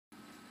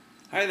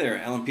Hi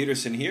there, Alan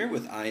Peterson here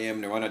with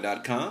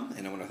IamNirvana.com,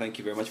 and I want to thank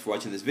you very much for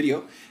watching this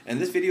video. And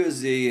this video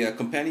is a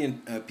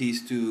companion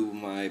piece to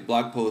my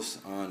blog post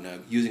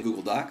on using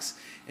Google Docs.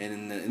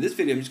 And in this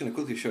video, I'm just going to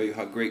quickly show you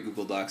how great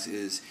Google Docs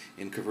is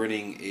in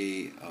converting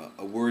a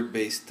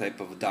Word-based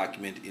type of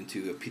document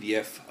into a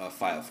PDF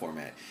file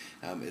format.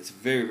 It's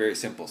very, very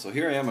simple. So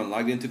here I am, I'm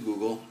logged into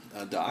Google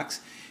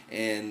Docs.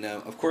 And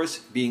of course,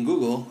 being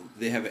Google,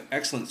 they have an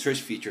excellent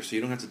search feature, so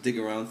you don't have to dig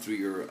around through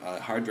your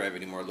hard drive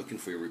anymore looking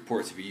for your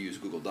reports if you use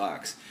Google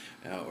Docs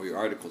or your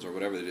articles or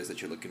whatever it is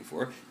that you're looking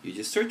for. You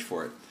just search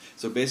for it.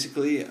 So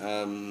basically,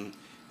 I'm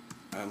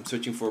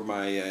searching for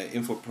my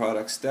info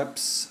product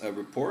steps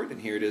report,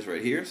 and here it is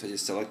right here. So I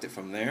just select it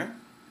from there,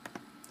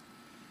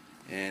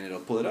 and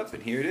it'll pull it up,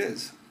 and here it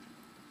is.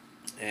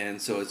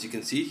 And so as you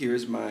can see,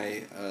 here's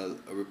my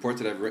a report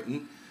that I've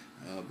written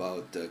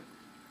about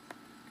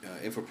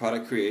info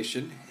product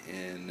creation,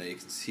 and you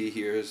can see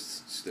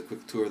here's just a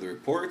quick tour of the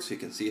report, so you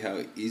can see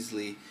how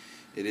easily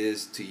it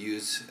is to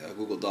use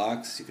Google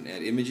Docs. You can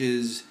add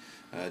images,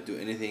 do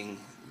anything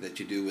that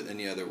you do with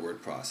any other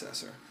word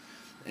processor.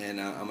 And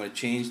I'm going to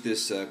change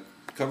this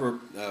cover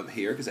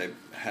here because I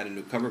had a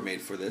new cover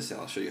made for this, and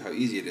I'll show you how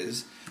easy it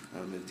is.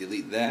 I'm going to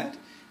delete that,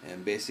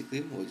 and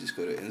basically we'll just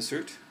go to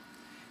Insert,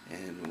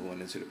 and we want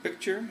to insert a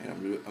picture, and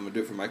I'm going to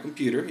do it from my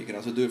computer. You can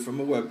also do it from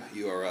a web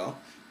URL.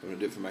 I'm going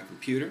to do it from my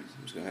computer, so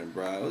I'm just going to go ahead and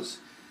browse,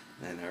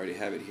 and I already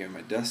have it here on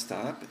my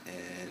desktop,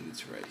 and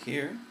it's right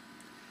here.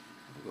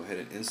 I'll go ahead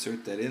and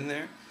insert that in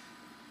there,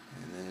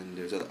 and then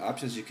there's other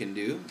options you can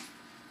do.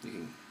 You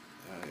can,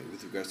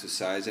 with regards to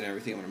size and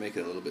everything, I'm going to make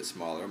it a little bit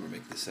smaller. I'm going to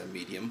make this a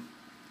medium,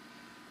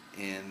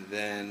 and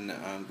then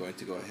I'm going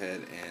to go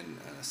ahead and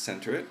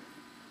center it,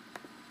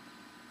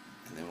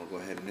 and then we'll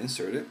go ahead and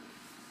insert it.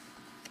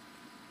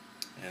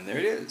 And there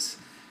it is.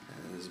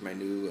 And this is my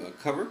new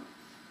cover.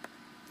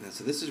 And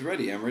so this is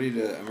ready. I'm ready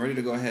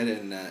to go ahead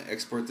and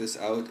export this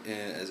out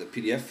as a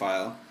PDF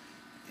file,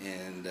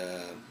 and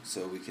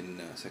so I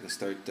can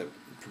start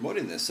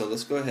promoting this. So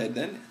let's go ahead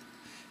then,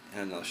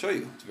 and I'll show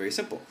you. It's very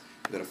simple.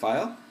 You go to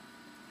File,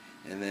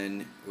 and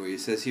then where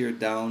it says here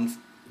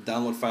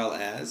Download File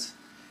As,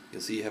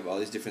 you'll see you have all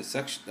these different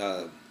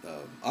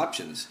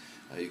options.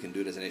 You can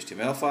do it as an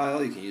HTML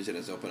file. You can use it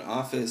as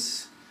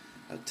OpenOffice,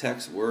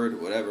 text,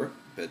 Word, whatever.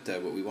 But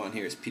what we want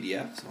here is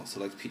PDF, so I'll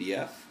select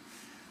PDF,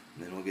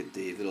 and then we'll get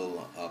the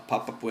little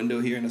pop-up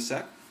window here in a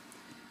sec.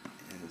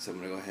 And so I'm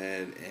going to go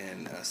ahead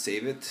and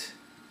save it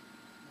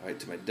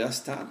to my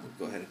desktop. We'll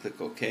go ahead and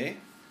click OK,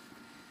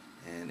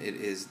 and it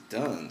is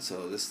done.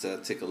 So let's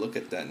take a look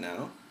at that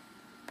now.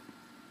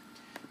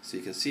 So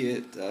you can see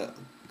it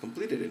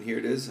completed, and here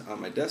it is on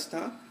my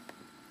desktop.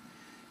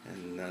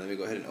 And let me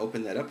go ahead and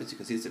open that up. As you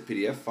can see, it's a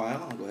PDF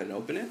file. I'll go ahead and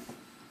open it.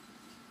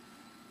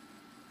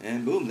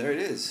 And boom, there it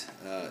is.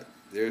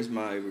 There's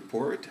my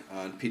report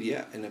on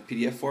PDF in a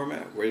PDF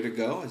format, ready to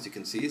go. As you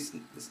can see,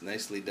 it's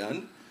nicely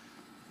done.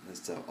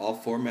 It's all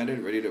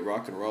formatted, ready to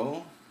rock and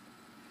roll.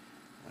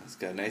 It's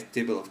got a nice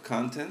table of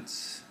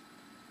contents,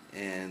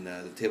 and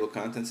the table of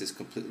contents is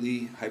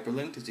completely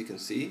hyperlinked, as you can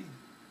see.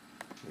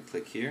 Let me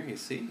click here. You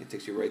see, it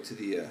takes you right to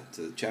the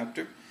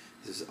chapter.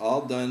 This is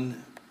all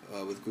done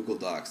with Google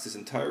Docs. This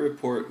entire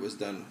report was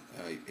done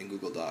in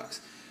Google Docs.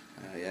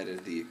 I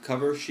added the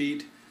cover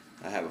sheet.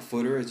 I have a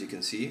footer, as you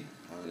can see.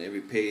 On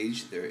every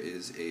page there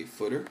is a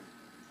footer.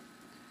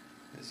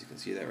 As you can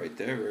see that right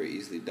there, very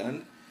easily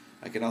done.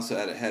 I can also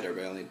add a header,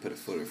 but I only put a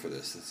footer for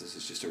this since this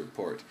is just a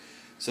report.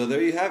 So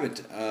there you have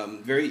it.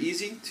 Very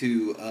easy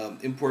to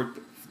import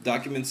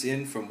documents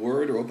in from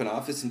Word or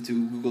OpenOffice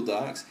into Google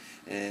Docs,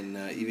 and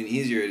even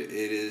easier it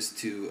is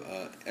to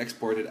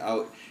export it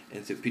out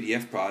into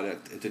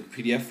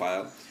PDF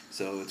file,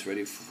 so it's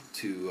ready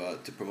to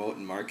promote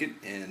and market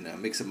and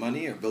make some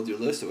money or build your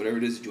list or whatever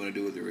it is that you want to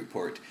do with your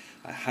report.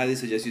 I highly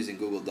suggest using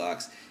Google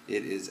Docs.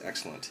 It is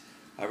excellent.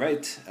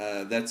 Alright,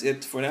 that's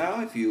it for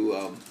now. If you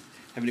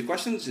have any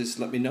questions, just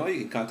let me know. You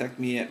can contact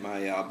me at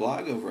my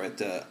blog over at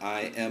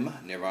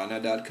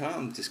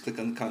IamNirvana.com. Just click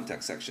on the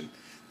contact section.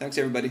 Thanks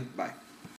everybody. Bye.